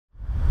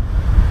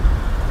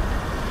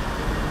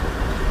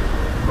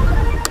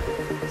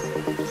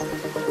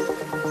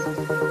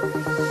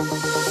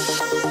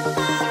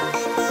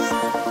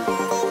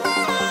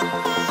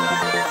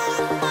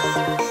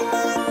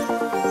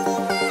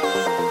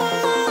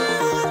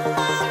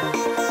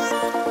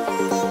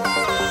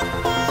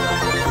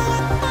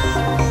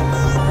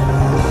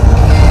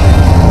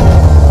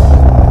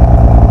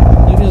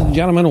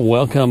gentlemen,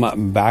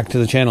 welcome back to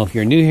the channel. If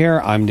you're new here,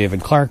 I'm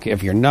David Clark.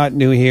 If you're not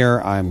new here,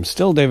 I'm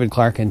still David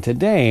Clark, and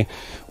today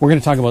we're going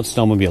to talk about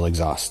snowmobile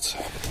exhausts.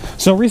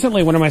 So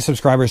recently, one of my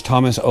subscribers,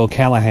 Thomas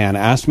O'Callahan,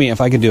 asked me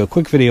if I could do a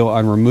quick video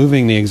on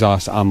removing the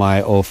exhaust on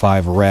my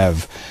 05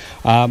 Rev.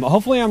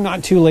 Hopefully I'm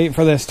not too late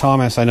for this,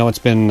 Thomas. I know it's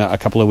been a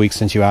couple of weeks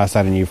since you asked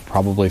that, and you've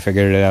probably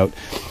figured it out.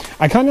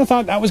 I kind of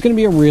thought that was going to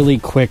be a really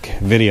quick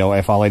video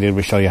if all I did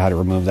was show you how to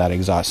remove that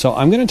exhaust. So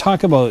I'm going to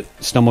talk about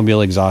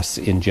snowmobile exhausts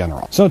in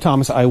general. So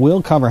Thomas, I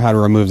will cover how to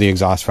remove the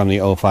exhaust from the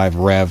 05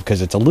 Rev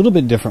because it's a little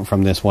bit different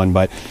from this one,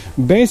 but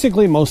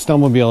basically most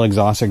snowmobile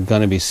exhausts are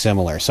going to be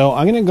similar. So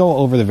I'm going to go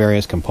over the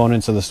various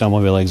components of the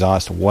snowmobile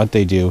exhaust, what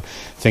they do,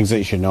 things that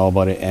you should know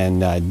about it,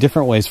 and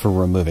different ways for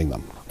removing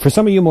them. For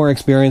some of you more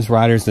experienced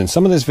riders, then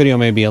some of this video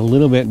may be a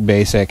little bit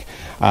basic,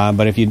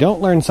 but if you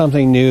don't learn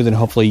something new, then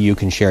hopefully you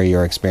can share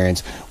your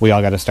experience. We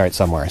all got to start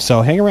somewhere,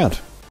 so hang around.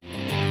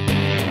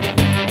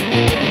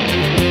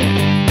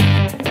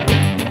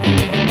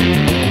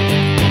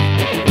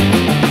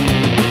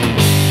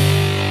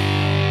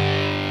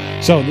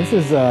 So this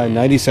is a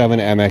 97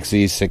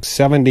 MXZ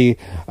 670.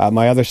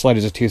 My other sled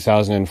is a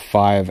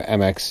 2005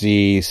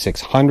 MXZ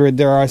 600.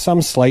 There are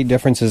some slight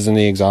differences in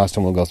the exhaust,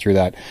 and we'll go through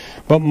that.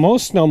 But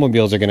most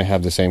snowmobiles are going to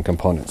have the same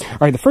components. All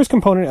right, the first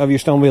component of your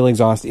snowmobile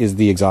exhaust is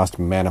the exhaust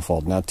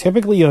manifold. Now,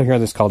 typically you'll hear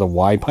this called a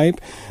Y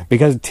pipe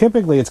because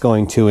typically it's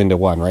going 2 into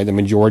 1, right? The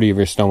majority of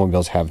your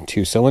snowmobiles have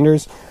 2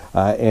 cylinders,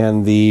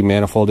 and the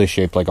manifold is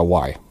shaped like a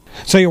Y.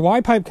 So your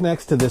Y pipe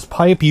connects to this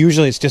pipe.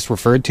 Usually it's just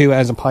referred to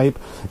as a pipe.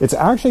 It's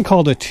actually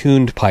called a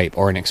tuned pipe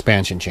or an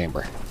expansion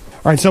chamber.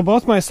 All right, so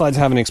both my sleds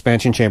have an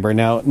expansion chamber.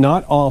 Now,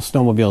 not all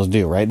snowmobiles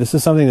do, right? This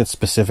is something that's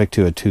specific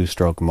to a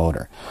 2-stroke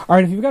motor. All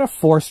right, if you've got a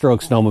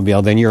 4-stroke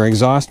snowmobile, then your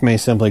exhaust may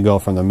simply go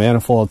from the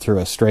manifold through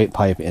a straight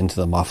pipe into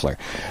the muffler.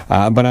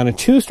 But on a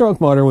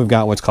 2-stroke motor, we've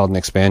got what's called an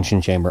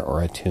expansion chamber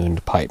or a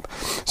tuned pipe.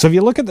 So if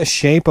you look at the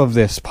shape of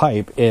this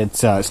pipe, it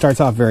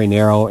starts off very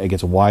narrow, it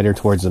gets wider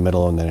towards the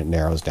middle, and then it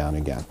narrows down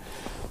again.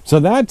 So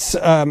that's,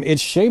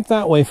 it's shaped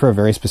that way for a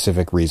very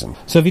specific reason.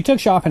 So if you took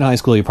shop in high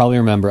school, you probably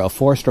remember a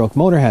 4-stroke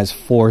motor has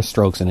 4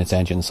 strokes in its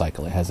engine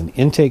cycle. It has an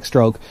intake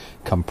stroke,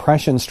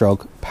 compression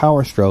stroke,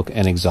 power stroke,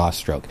 and exhaust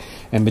stroke.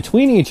 And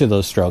between each of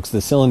those strokes,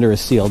 the cylinder is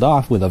sealed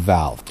off with a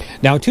valve.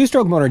 Now, a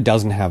 2-stroke motor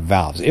doesn't have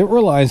valves. It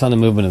relies on the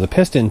movement of the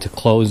piston to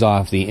close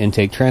off the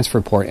intake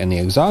transfer port and the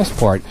exhaust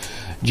port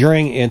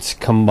during its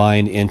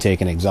combined intake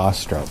and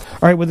exhaust stroke.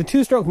 All right, with a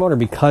 2-stroke motor,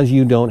 because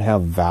you don't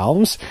have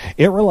valves,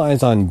 it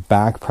relies on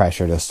back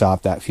pressure to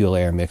stop that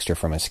fuel-air mixture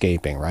from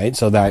escaping, right?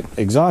 So that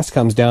exhaust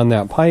comes down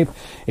that pipe,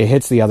 it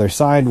hits the other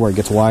side where it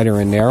gets wider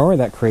and narrower,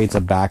 that creates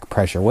a back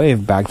pressure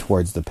wave back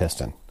towards the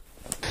piston.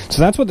 So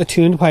that's what the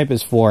tuned pipe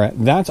is for.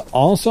 That's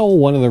also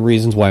one of the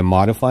reasons why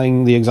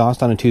modifying the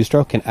exhaust on a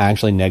 2-stroke can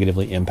actually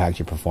negatively impact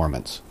your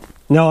performance.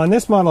 Now on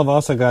this model, I've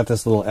also got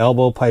this little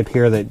elbow pipe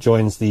here that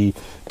joins the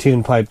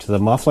tuned pipe to the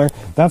muffler.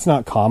 That's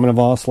not common of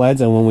all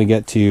sleds, and when we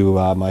get to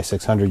my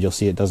 600, you'll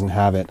see it doesn't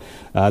have it.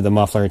 The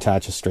muffler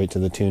attaches straight to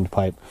the tuned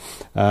pipe.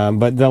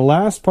 But the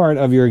last part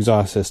of your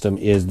exhaust system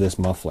is this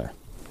muffler.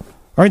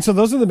 All right, so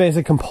those are the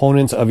basic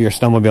components of your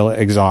snowmobile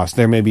exhaust.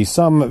 There may be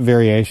some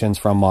variations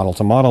from model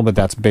to model, but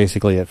that's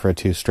basically it for a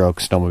 2-stroke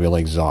snowmobile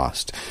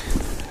exhaust.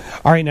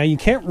 All right, now you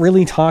can't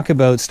really talk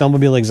about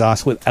snowmobile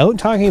exhaust without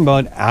talking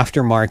about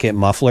aftermarket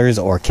mufflers,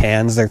 or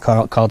cans they're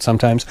called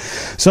sometimes.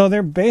 So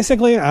they're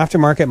basically an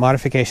aftermarket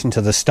modification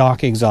to the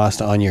stock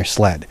exhaust on your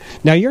sled.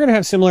 Now you're going to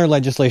have similar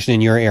legislation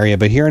in your area,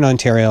 but here in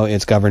Ontario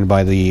it's governed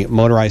by the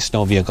Motorized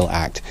Snow Vehicle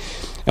Act.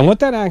 And what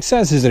that act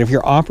says is that if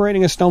you're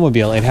operating a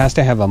snowmobile, it has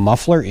to have a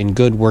muffler in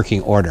good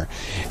working order.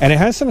 And it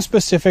has some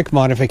specific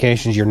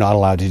modifications you're not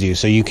allowed to do.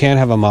 So you can't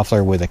have a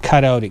muffler with a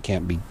cutout, it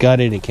can't be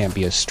gutted, it can't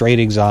be a straight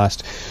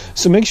exhaust.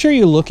 So make sure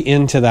you look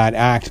into that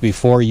act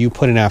before you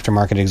put an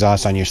aftermarket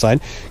exhaust on your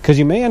sled, because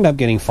you may end up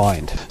getting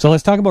fined. So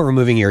let's talk about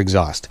removing your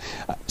exhaust.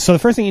 So the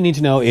first thing you need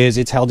to know is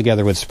it's held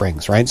together with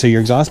springs, right? So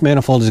your exhaust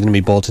manifold is going to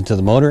be bolted to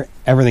the motor,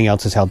 everything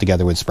else is held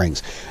together with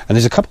springs. And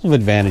there's a couple of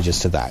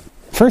advantages to that.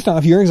 First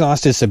off, your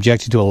exhaust is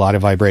subjected to a lot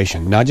of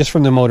vibration, not just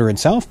from the motor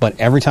itself, but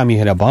every time you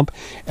hit a bump,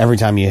 every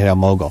time you hit a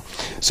mogul.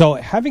 So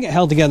having it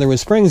held together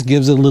with springs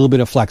gives it a little bit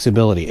of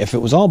flexibility. If it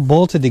was all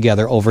bolted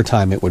together over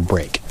time, it would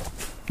break.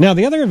 Now,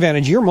 the other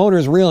advantage, your motor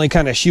is really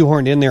kind of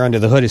shoehorned in there under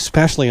the hood,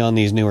 especially on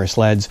these newer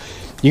sleds.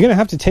 You're going to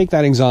have to take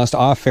that exhaust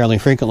off fairly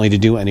frequently to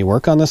do any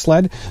work on the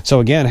sled.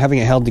 So again, having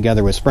it held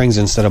together with springs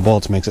instead of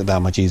bolts makes it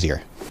that much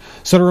easier.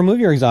 So to remove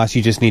your exhaust,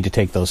 you just need to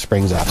take those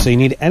springs off. So you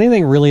need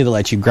anything really that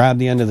lets you grab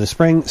the end of the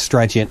spring,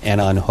 stretch it,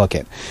 and unhook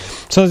it.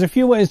 So there's a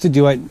few ways to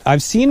do it.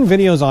 I've seen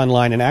videos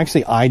online, and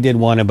actually I did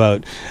one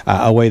about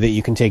a way that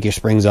you can take your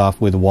springs off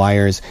with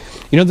wires.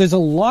 You know, there's a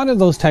lot of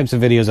those types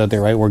of videos out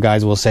there, right, where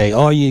guys will say,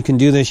 oh, you can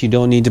do this, you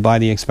don't need to buy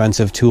the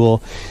expensive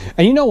tool.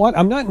 And you know what?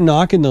 I'm not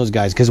knocking those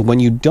guys, because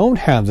when you don't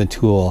have the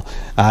tool,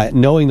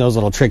 knowing those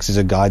little tricks is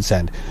a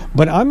godsend.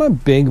 But I'm a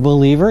big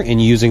believer in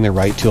using the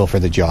right tool for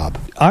the job.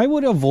 I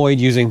would avoid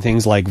using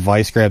things like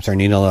vice grips or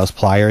needle-nose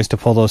pliers to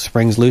pull those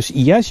springs loose.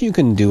 Yes, you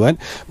can do it,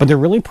 but they're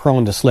really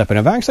prone to slip, and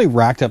I've actually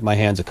racked up my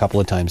hands a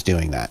couple of times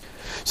doing that.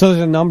 So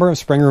there's a number of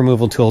spring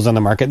removal tools on the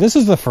market. This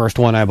is the first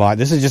one I bought.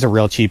 This is just a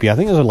real cheapie. I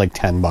think it was like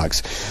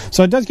 $10.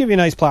 So it does give you a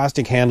nice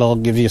plastic handle,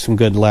 gives you some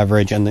good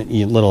leverage, and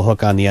the little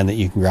hook on the end that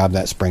you can grab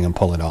that spring and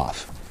pull it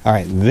off. All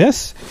right,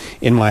 this,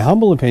 in my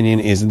humble opinion,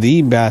 is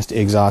the best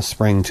exhaust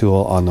spring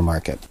tool on the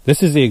market.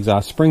 This is the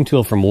exhaust spring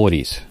tool from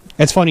Woody's.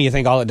 It's funny, you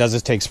think all it does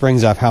is take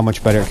springs off. How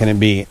much better can it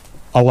be?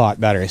 A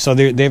lot better. So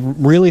they've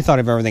really thought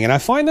of everything. And I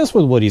find this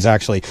with Woody's,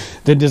 actually.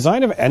 The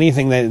design of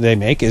anything that they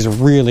make is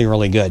really,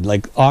 really good.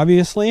 Like,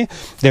 obviously,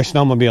 they're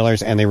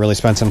snowmobilers, and they really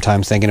spend some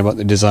time thinking about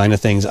the design of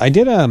things. I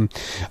did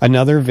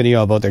another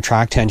video about their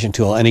track tension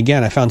tool. And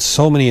again, I found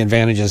so many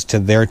advantages to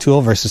their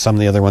tool versus some of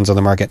the other ones on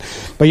the market.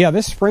 But yeah,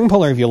 this spring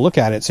puller, if you look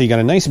at it, so you got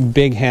a nice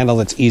big handle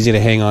that's easy to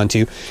hang on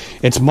to.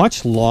 It's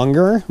much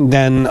longer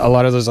than a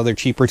lot of those other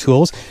cheaper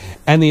tools.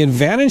 And the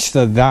advantage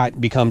to that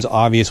becomes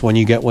obvious when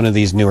you get one of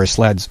these newer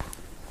sleds.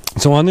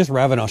 So on this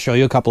Rev, and I'll show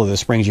you a couple of the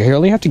springs, you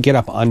really have to get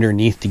up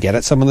underneath to get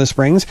at some of the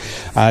springs.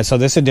 So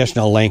this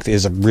additional length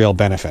is a real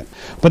benefit.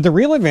 But the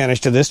real advantage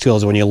to this tool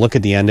is when you look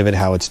at the end of it,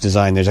 how it's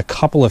designed. There's a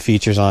couple of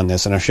features on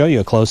this, and I'll show you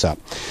a close-up.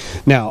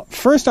 Now,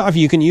 first off,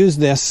 you can use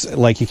this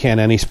like you can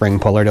any spring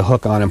puller to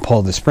hook on and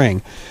pull the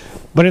spring.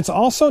 But it's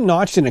also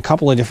notched in a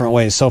couple of different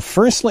ways. So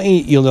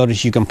firstly, you'll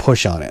notice you can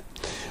push on it.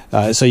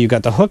 So you've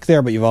got the hook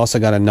there, but you've also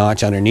got a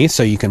notch underneath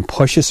so you can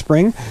push a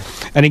spring.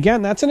 And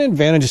again, that's an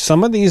advantage.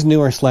 Some of these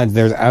newer sleds,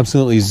 there's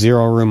absolutely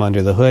zero room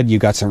under the hood.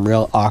 You've got some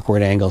real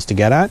awkward angles to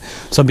get at.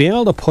 So being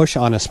able to push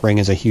on a spring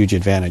is a huge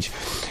advantage.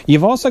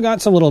 You've also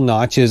got some little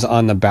notches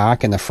on the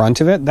back and the front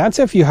of it. That's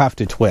if you have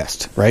to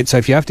twist, right? So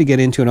if you have to get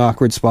into an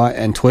awkward spot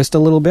and twist a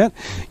little bit,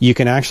 you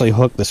can actually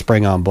hook the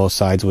spring on both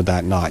sides with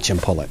that notch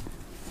and pull it.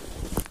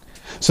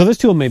 So this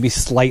tool may be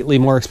slightly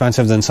more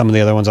expensive than some of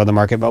the other ones on the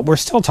market, but we're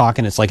still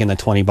talking it's like in the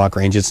 $20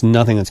 range. It's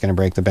nothing that's going to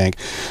break the bank.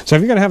 So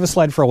if you're going to have a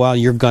sled for a while,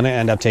 you're going to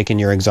end up taking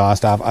your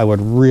exhaust off. I would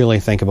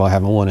really think about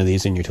having one of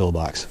these in your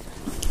toolbox.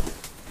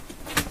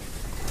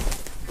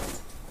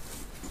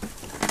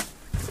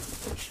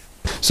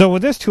 So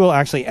with this tool,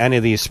 actually any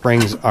of these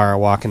springs are a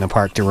walk in the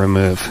park to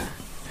remove.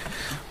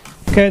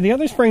 Okay, the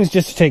other springs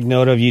just to take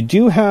note of, you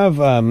do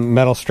have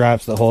metal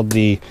straps that hold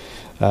the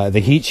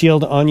heat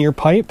shield on your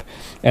pipe,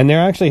 and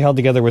they're actually held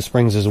together with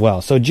springs as well.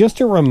 So just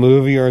to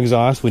remove your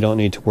exhaust, we don't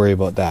need to worry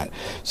about that.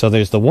 So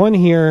there's the one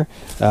here,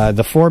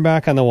 the 4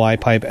 back on the Y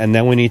pipe, and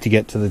then we need to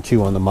get to the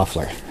 2 on the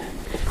muffler.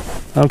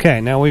 Okay,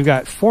 now we've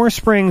got 4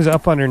 springs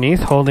up underneath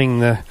holding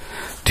the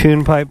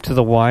tune pipe to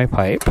the Y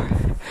pipe.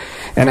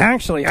 And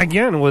actually,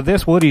 again, with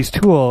this Woody's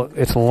tool,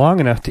 it's long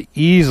enough to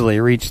easily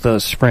reach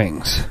those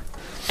springs.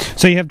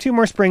 So you have 2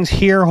 more springs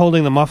here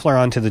holding the muffler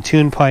onto the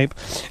tune pipe.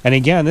 And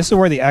again, this is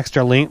where the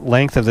extra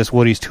length of this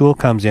Woody's tool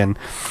comes in.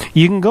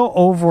 You can go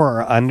over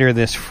or under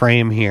this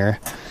frame here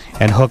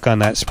and hook on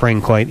that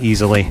spring quite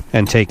easily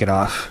and take it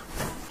off.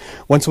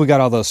 Once we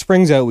got all those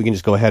springs out, we can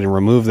just go ahead and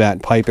remove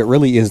that pipe. It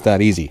really is that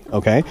easy,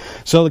 okay?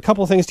 So a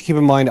couple of things to keep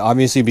in mind.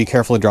 Obviously, be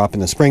careful of dropping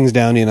the springs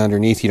down in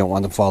underneath. You don't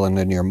want them falling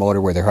into your motor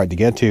where they're hard to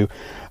get to.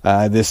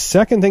 The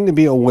second thing to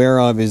be aware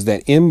of is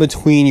that in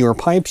between your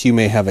pipes, you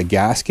may have a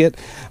gasket.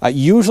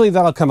 Usually,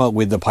 that'll come out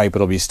with the pipe.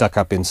 It'll be stuck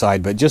up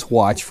inside, but just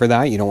watch for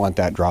that. You don't want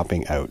that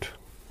dropping out.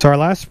 So our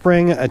last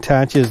spring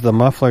attaches the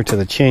muffler to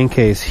the chain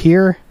case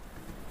here.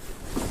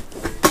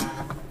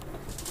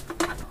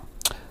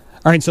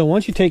 All right, so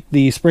once you take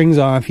the springs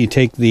off, you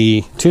take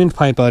the tuned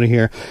pipe out of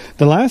here.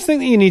 The last thing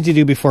that you need to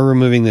do before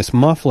removing this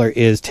muffler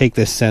is take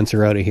this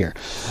sensor out of here.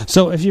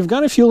 So if you've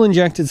got a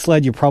fuel-injected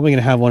sled, you're probably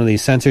going to have one of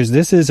these sensors.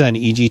 This is an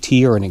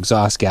EGT, or an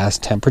exhaust gas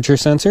temperature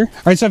sensor.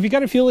 All right, so if you've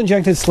got a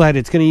fuel-injected sled,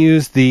 it's going to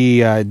use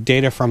the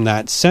data from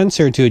that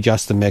sensor to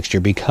adjust the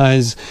mixture,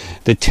 because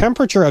the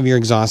temperature of your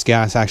exhaust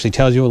gas actually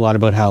tells you a lot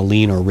about how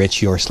lean or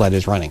rich your sled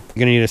is running.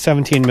 You're going to need a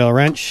 17mm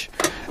wrench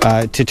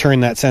to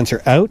turn that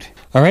sensor out.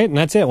 All right, and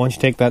that's it. Once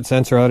you take that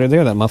sensor out of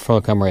there, that muffler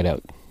will come right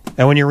out.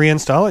 And when you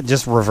reinstall it,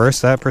 just reverse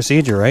that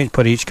procedure, right?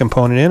 Put each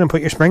component in and put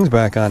your springs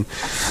back on.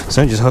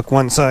 So just hook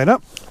one side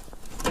up.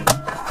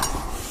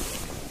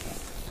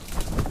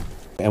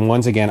 And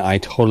once again, I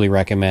totally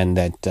recommend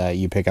that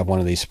you pick up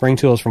one of these spring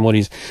tools from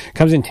Woody's. It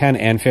comes in 10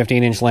 and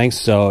 15-inch lengths,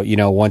 so, you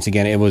know, once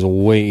again, it was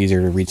way easier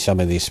to reach some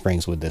of these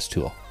springs with this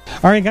tool.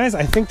 All right, guys,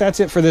 I think that's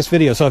it for this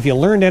video. So if you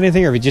learned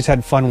anything or if you just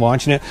had fun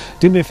watching it,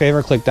 do me a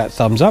favor, click that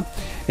thumbs up.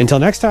 Until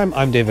next time,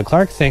 I'm David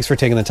Clark. Thanks for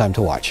taking the time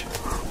to watch.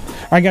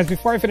 All right, guys,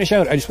 before I finish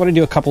out, I just want to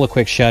do a couple of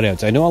quick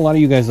shout-outs. I know a lot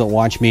of you guys that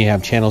watch me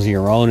have channels of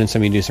your own, and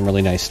some of you do some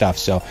really nice stuff.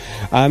 So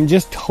I'm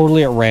just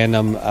totally at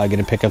random going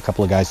to pick a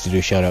couple of guys to do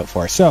a shout-out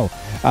for. So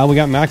we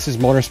got Max's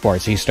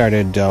Motorsports. He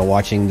started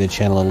watching the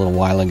channel a little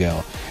while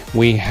ago.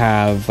 We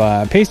have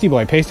Pasty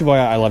Boy. Pasty Boy,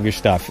 I love your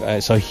stuff.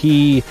 So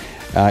he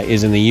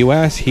is in the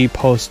U.S. He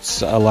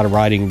posts a lot of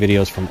riding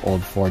videos from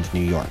Old Forge, New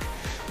York.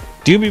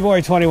 Doobie Boy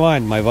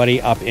 21, my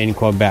buddy up in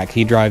Quebec.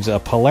 He drives a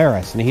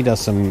Polaris, and he does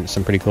some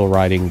pretty cool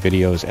riding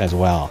videos as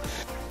well.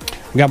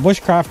 We got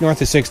Bushcraft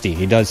north of 60.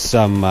 He does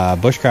some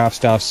bushcraft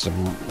stuff,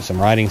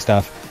 some riding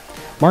stuff.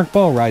 Mark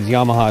Bow rides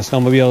Yamaha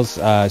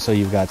snowmobiles, so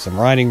you've got some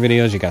riding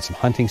videos, you got some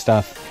hunting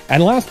stuff.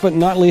 And last but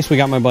not least, we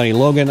got my buddy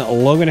Logan.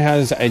 Logan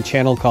has a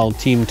channel called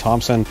Team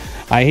Thompson.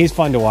 He's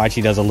fun to watch.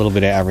 He does a little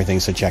bit of everything,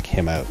 so check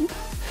him out.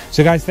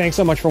 So guys, thanks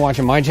so much for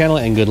watching my channel,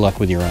 and good luck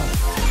with your own.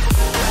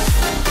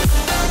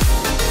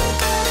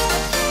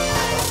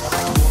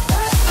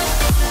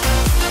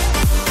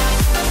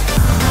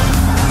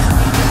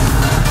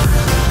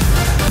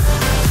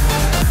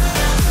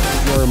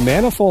 Your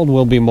manifold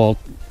will be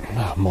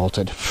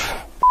molted.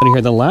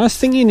 Here, the last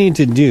thing you need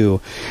to do,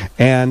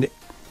 and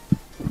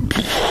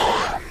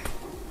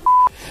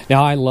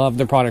now I love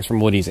the products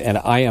from Woody's, and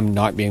I am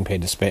not being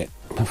paid to spay.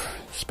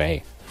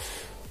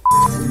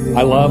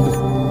 I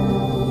love